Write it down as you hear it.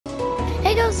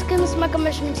Hey guys, it's Michael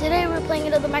Mushroom. Today we're playing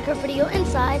another Minecraft video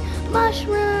inside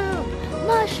Mushroom.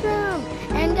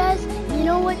 And guys, you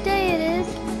know what day it is?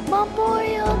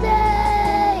 Memorial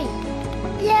Day!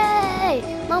 Yay!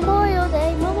 Memorial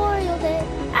Day.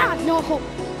 Ah, no.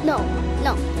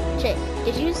 Jay,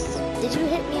 did you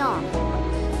hit me off?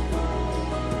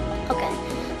 Okay.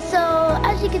 So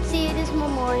as you can see, it is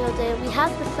Memorial Day. We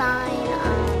have the sign,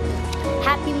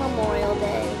 Happy Memorial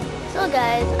Day. So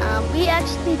guys, we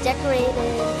actually decorated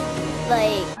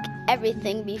like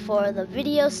everything before the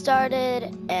video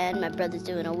started, and my brother's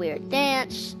doing a weird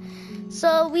dance.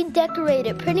 So we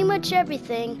decorated pretty much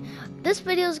everything. This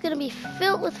video is gonna be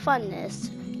filled with funness,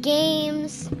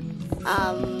 games.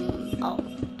 Oh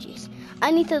jeez,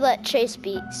 I need to let Chase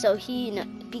speak so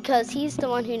because he's the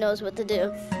one who knows what to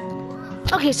do.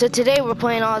 Okay, so today we're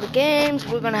playing all the games.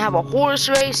 We're gonna have a horse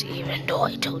race, even though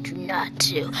I told you not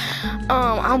to.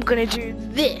 I'm gonna do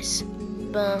this.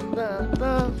 Bum, bum,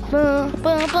 bum, bum,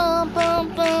 bum, bum,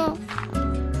 bum, bum.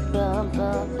 Bum,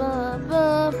 bum, bum,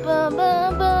 bum, bum,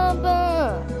 bum, bum,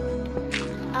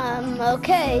 bum.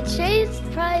 Okay, Chase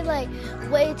probably like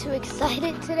way too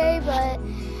excited today, but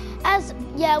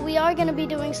we are gonna be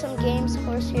doing some games,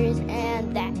 horse series,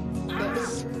 and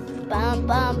this. Bum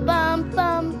bum bum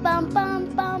bum bum bum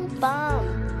bum bum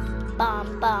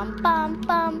bum bum bum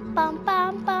bum bum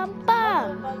bum bum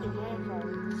bum.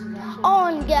 Oh,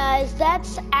 and guys,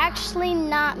 that's actually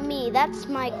not me. That's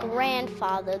my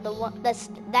grandfather. The one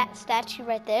that statue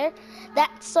right there.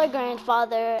 That's our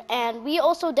grandfather, and we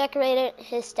also decorated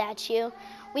his statue.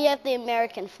 We have the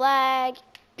American flag.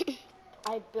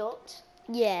 I built.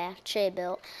 Yeah, Trey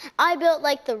built. I built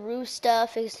like the roof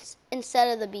stuff instead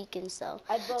of the beacon stuff.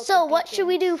 So what should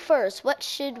we do first?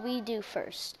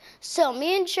 So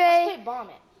me and Trey. Let's play Bomb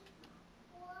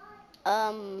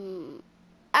It.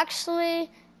 Actually,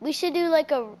 we should do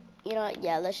like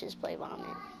let's just play Bomb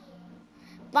It.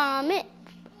 Bomb It.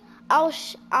 I'll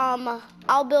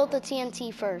build the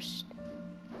TNT first.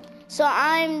 So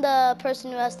I'm the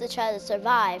person who has to try to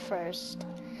survive first.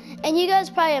 And you guys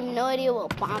probably have no idea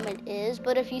what Bomb It is,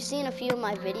 but if you've seen a few of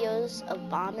my videos of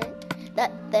Bomb It,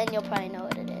 then you'll probably know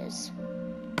what it is.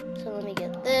 So let me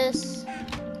get this.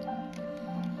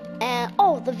 And,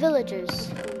 oh, the villagers.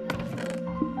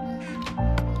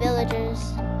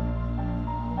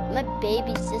 My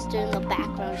baby sister in the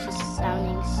background, she's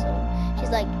sounding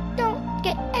she's like, don't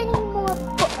get any more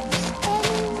books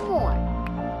anymore.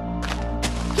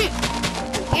 You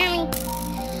hear me?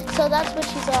 So that's what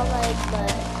she's all like,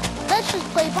 but let's just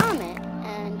play Bomb It.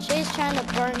 And Jay's trying to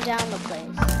burn down the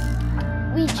place.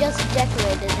 We just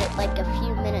decorated it like a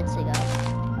few minutes ago.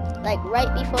 Like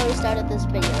right before we started this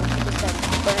video, we just started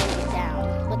burning it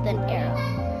down with an arrow.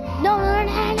 No.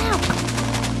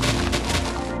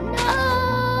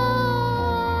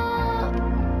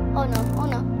 Oh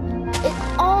no.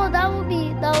 That would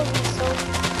be so,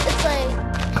 it's like,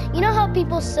 you know how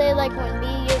people say like when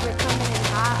meteors are coming in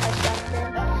hot or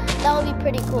something? That would be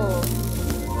pretty cool.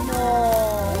 No.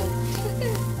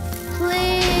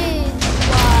 Please,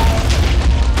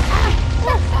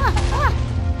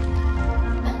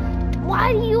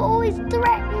 why do you always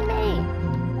threaten me?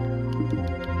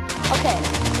 Okay.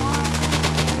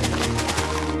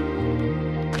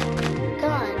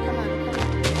 Come on.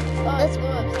 Let's blow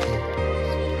up.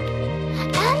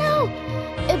 I know!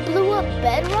 It blew up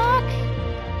bedrock?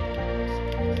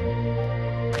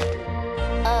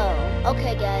 Oh,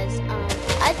 okay guys.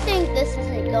 I think this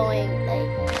isn't going,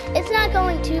 it's not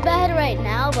going too bad right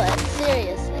now, but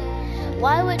seriously.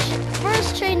 Why would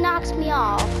first Trey knocks me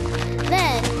off,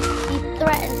 then he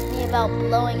threatens me about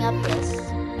blowing up this.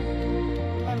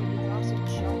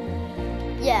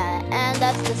 Yeah, and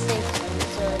that's the safe zone,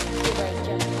 so if you like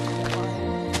jumping on it.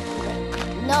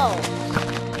 No.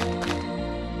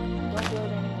 Don't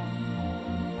build anymore.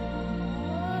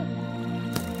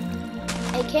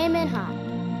 It came in hot.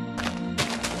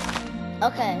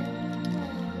 Okay.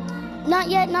 Not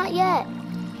yet.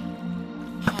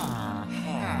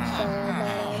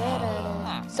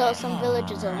 So some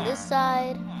villagers on this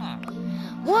side.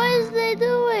 What is they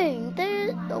doing?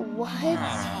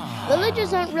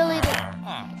 Villagers aren't really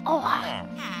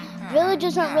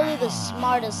the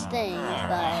smartest thing,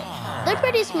 but they're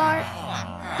pretty smart.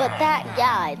 But that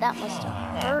guy, that must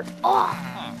have hurt.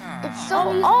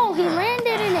 He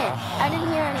landed in it. I didn't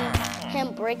hear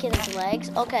him breaking his legs.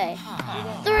 Okay.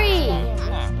 3,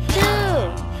 2,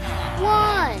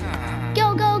 1.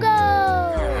 Go.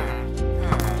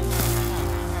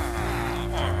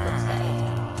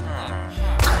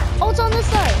 Oh, it's on this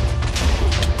side.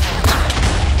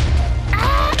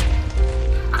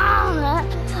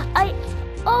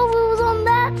 It was on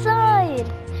that side.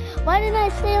 Why didn't I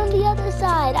stay on the other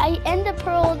side. I end the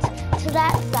pearls to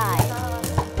that side.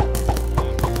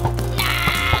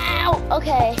 No!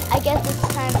 Okay, I guess it's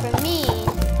time for me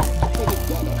to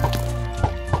get it.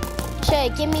 Trey,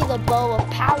 give me the bow of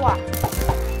power.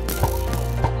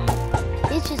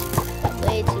 It's just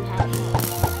way too heavy.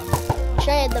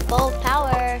 Trey, the bow of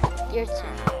power. Your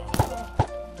turn.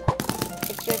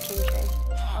 It's your turn, Trey.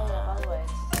 Oh yeah, by the way.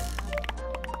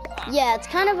 Yeah, it's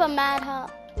kind of a madhouse.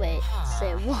 Wait,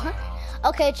 say what?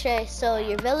 Okay, Trey, so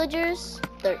your villagers,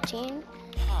 13.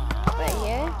 Right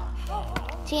here.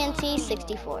 TNT,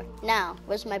 64. Now,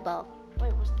 where's my bow?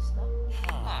 Wait, where's the stuff?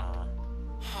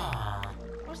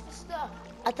 Where's the stuff?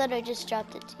 I thought I just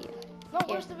dropped it to you. No,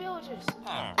 Here. where's the villagers?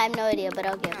 I have no idea, but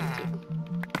I'll give them to you.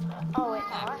 Oh wait,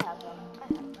 no, I have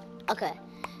them. Okay.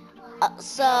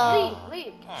 So...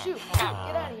 Leave, shoot, get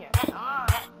out of here.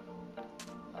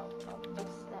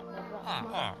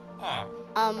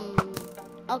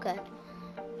 Okay.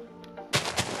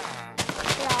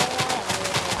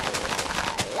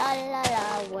 La la la,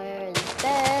 where's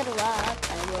bedrock?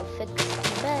 I will fix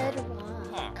the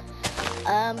bedrock.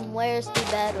 Where's the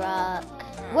bedrock?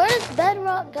 Where does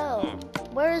bedrock go?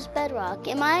 Where is bedrock?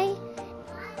 Am I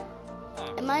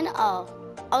not, oh,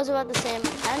 I was about to say, am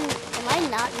I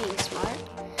not being smart?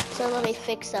 So let me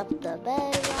fix up the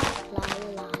bedrock. La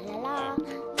la la la.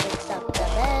 Fix up the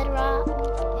bedrock.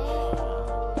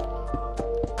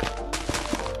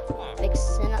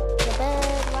 Fixing up the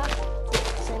bedrock.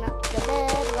 Fixing up the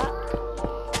bedrock.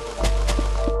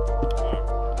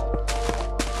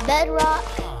 Bedrock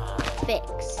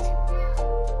fixed.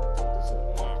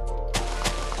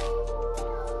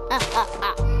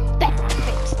 Bedrock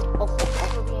fixed. Oh.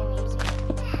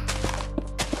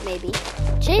 Maybe.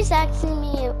 Chase asking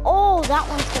me if, oh, that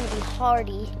one's gonna be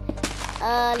hardy.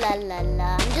 La la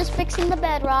la. I'm just fixing the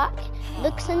bedrock.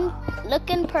 Looking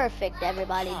perfect,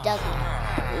 everybody, doesn't it?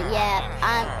 Yeah,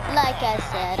 I'm, like I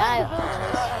said,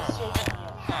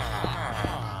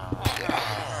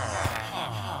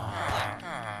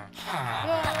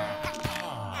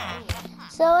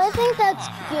 So I think that's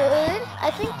good.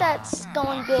 I think that's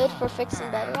going good for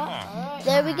fixing bedrock.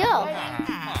 There we go.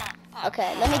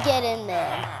 Okay, let me get in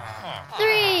there.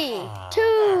 3, 2,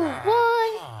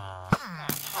 1.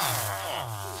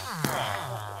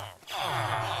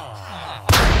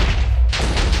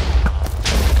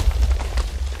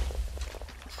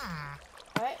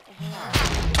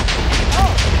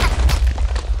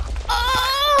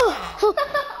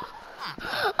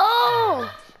 Oh!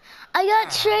 I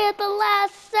got Trey at the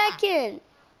last second.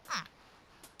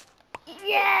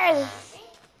 Yes!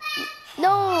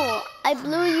 No, I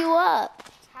blew you up.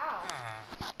 How?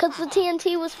 Because the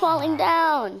TNT was falling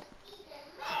down.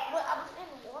 Well, I was in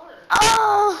water.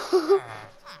 Oh!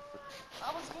 I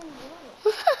was in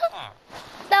water.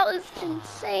 That was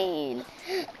insane.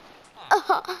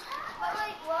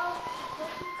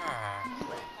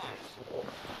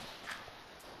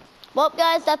 Well,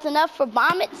 guys, that's enough for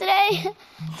Bomb It today.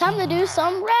 Time to do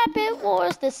some Rapid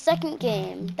Wars, the second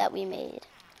game that we made.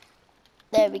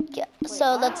 There we go.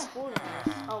 So let's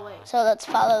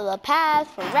follow the path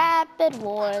for Rapid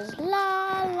Wars.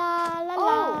 La la la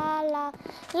la la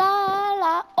la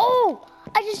la. Oh!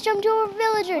 I just jumped over a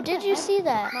villager. Did you see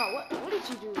that? No, what did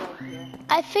you do right here?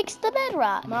 I fixed the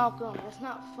bedrock. Malcolm, that's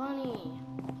not funny.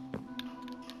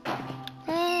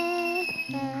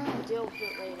 We'll deal with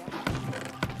it later.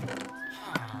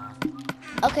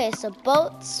 Okay, so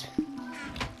boats.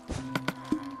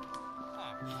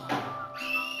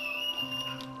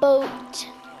 Boats.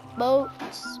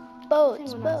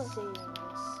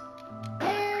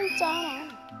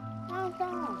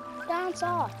 Dance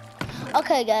on.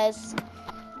 Okay, guys.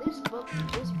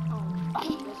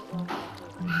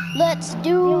 Let's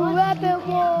do Rapid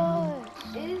War.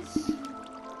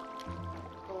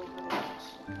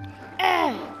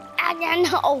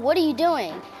 Oh, what are you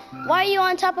doing? Why are you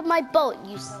on top of my boat?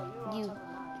 You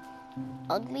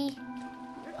ugly.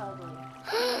 You're ugly.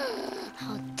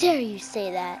 How dare you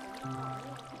say that?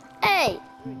 Hey.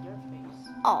 You're in your face.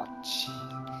 Oh, gee.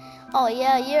 Oh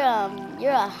yeah,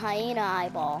 you're a hyena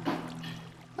eyeball.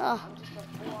 Oh. I'm just a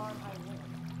full-on hyena.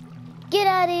 Get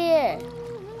out of here.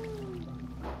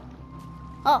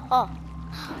 Oh.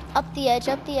 Up the edge.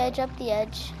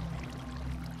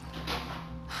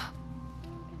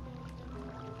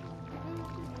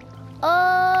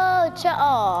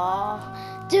 Oh,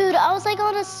 dude, I was like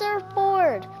on a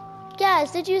surfboard.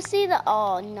 Guys, did you see the?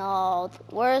 Oh no,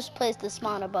 worst place to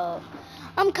spawn a boat.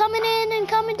 I'm coming in and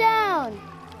coming down.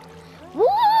 Woo!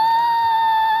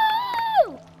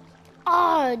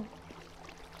 Oh,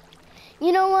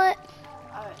 you know what?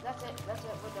 Alright, That's it. We're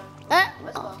done.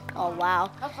 Let's go. Oh wow.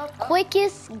 Up, up, up.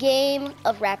 Quickest game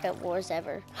of Rapid Wars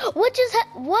ever. What just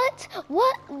what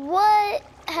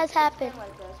has happened? Spin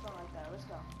like that. Let's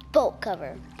go. Boat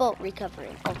cover. Boat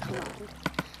recovery. Oh, come on.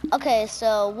 Okay,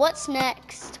 so what's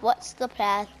next? What's the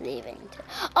path leading to?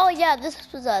 Oh, yeah, this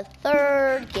was a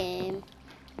third game.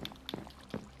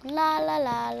 La, la,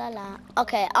 la, la, la.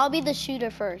 Okay, I'll be the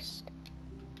shooter first.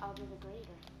 I'll be the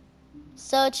grader.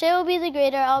 So, Che will be the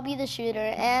grader, I'll be the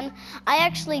shooter, and I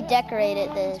actually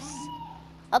decorated this.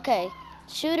 Okay,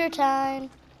 shooter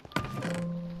time.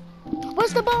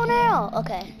 Where's the bow and arrow?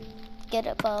 Okay, get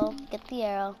it, bow, get the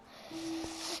arrow.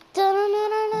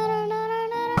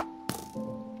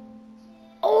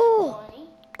 Oh!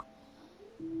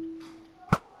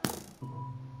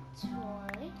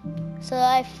 20. So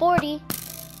I have 40.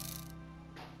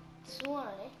 20.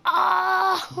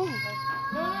 Ah! No, you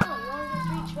only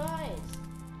got 3 tries.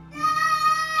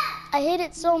 I hit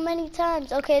it so many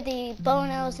times. Okay, the bow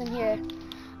and arrow's in here.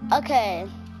 Okay.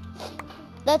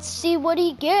 Let's see what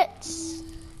he gets.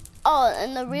 Oh,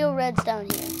 and the real red's down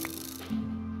here.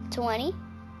 20.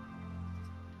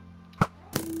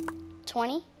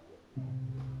 20.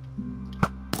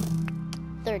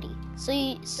 30. So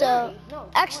 30? No,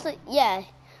 actually, yeah.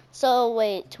 So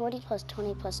wait, 20 plus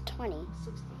 20 plus 20.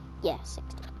 60. Yeah,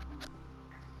 60.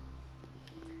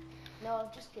 No,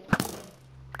 I'm just kidding.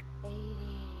 80. Okay.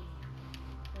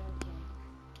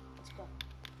 Let's go.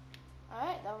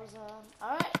 Alright, that was,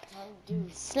 alright. Time to do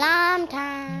Slime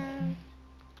time.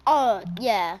 Oh,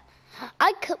 yeah.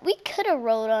 We could have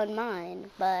rode on mine,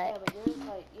 Yeah, but but yours,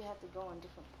 like, you have to go on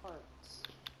different parts.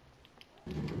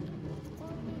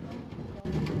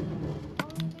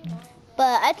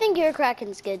 I think your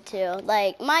Kraken's good too.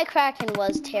 Like, my Kraken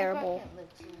was terrible.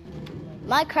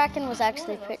 My Kraken was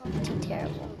actually pretty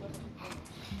terrible.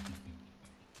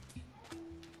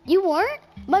 You weren't?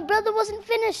 My brother wasn't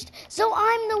finished, so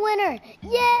I'm the winner.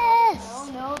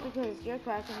 Yes! No, because your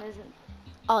Kraken isn't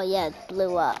Oh yeah, it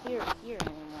blew up. here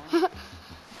anymore.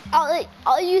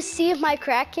 All you see of my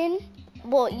Kraken,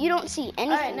 well, you don't see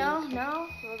anything. Alright, now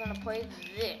we're gonna play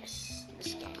this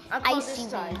game. I call Icy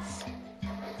this side. Beats.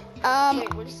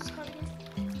 Wait, what is this called again?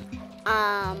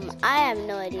 I have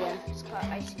no idea. It's called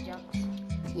Icy Jumps.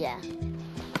 Yeah.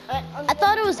 I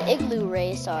thought it was Igloo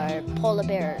Race or Polar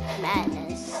Bear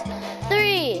Madness.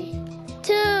 3,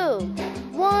 2,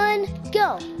 1,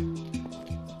 go.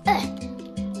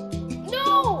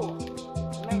 No!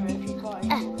 Remember, if you fall, you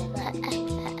can go back.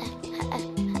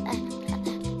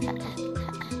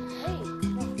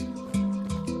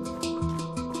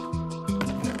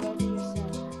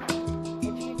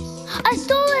 I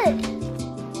stole it!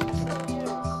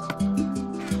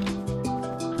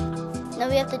 Now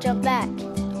we have to jump back.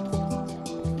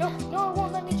 No, it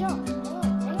won't let me jump.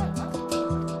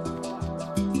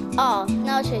 Oh,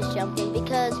 now Trey's jumping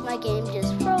because my game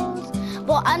just froze.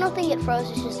 Well, I don't think it froze,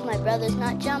 it's just my brother's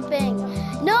not jumping.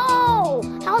 No!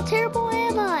 How terrible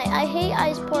am I? I hate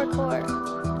ice parkour.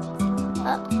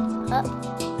 Up.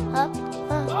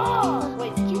 Oh!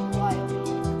 Wait, did you fly over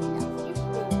here? You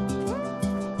flew.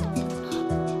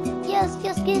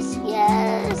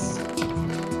 Yes.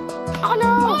 Oh no!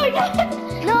 Oh my god!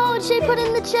 No, Trey put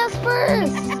in the chest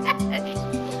first.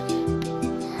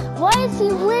 Why is he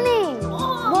winning?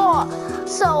 Well,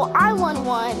 so I won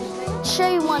one.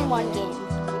 Trey won one game.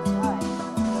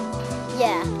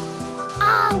 Yeah.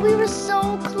 Ah, we were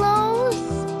so close.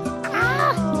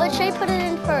 Ah, but Trey put it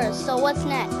in first. So what's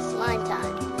next? Slime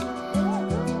time.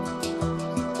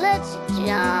 Let's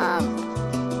jump.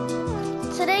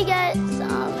 Today, guys, in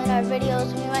our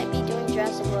videos, we might be doing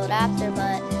Jurassic World after,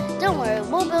 but don't worry,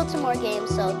 we'll build some more games.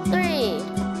 So 3,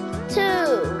 2,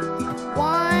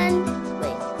 1.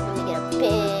 Wait, let me get a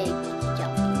big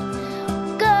jump.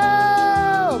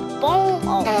 Go! Boom!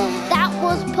 Oh, that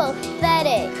was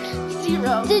pathetic.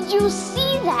 0. Did you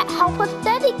see that? How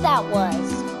pathetic that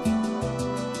was.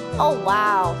 Oh,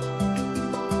 wow.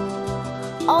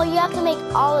 Oh, you have to make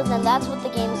all of them. That's what the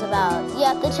game's about. You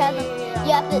have to try to,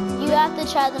 you have to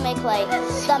try to make like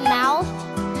the mouth,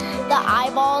 the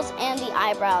eyeballs, and the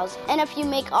eyebrows. And if you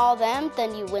make all them,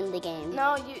 then you win the game.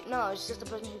 No, it's just the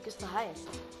person who gets the highest.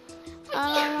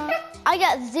 I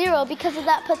got 0 because of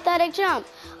that pathetic jump.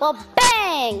 Well,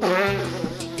 bang!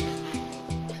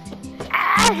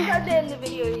 Time to end the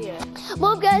video here.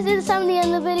 Well, guys, it's time to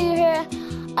end the video here.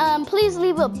 Please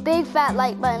leave a big fat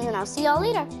like button, and I'll see y'all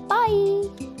later. Bye!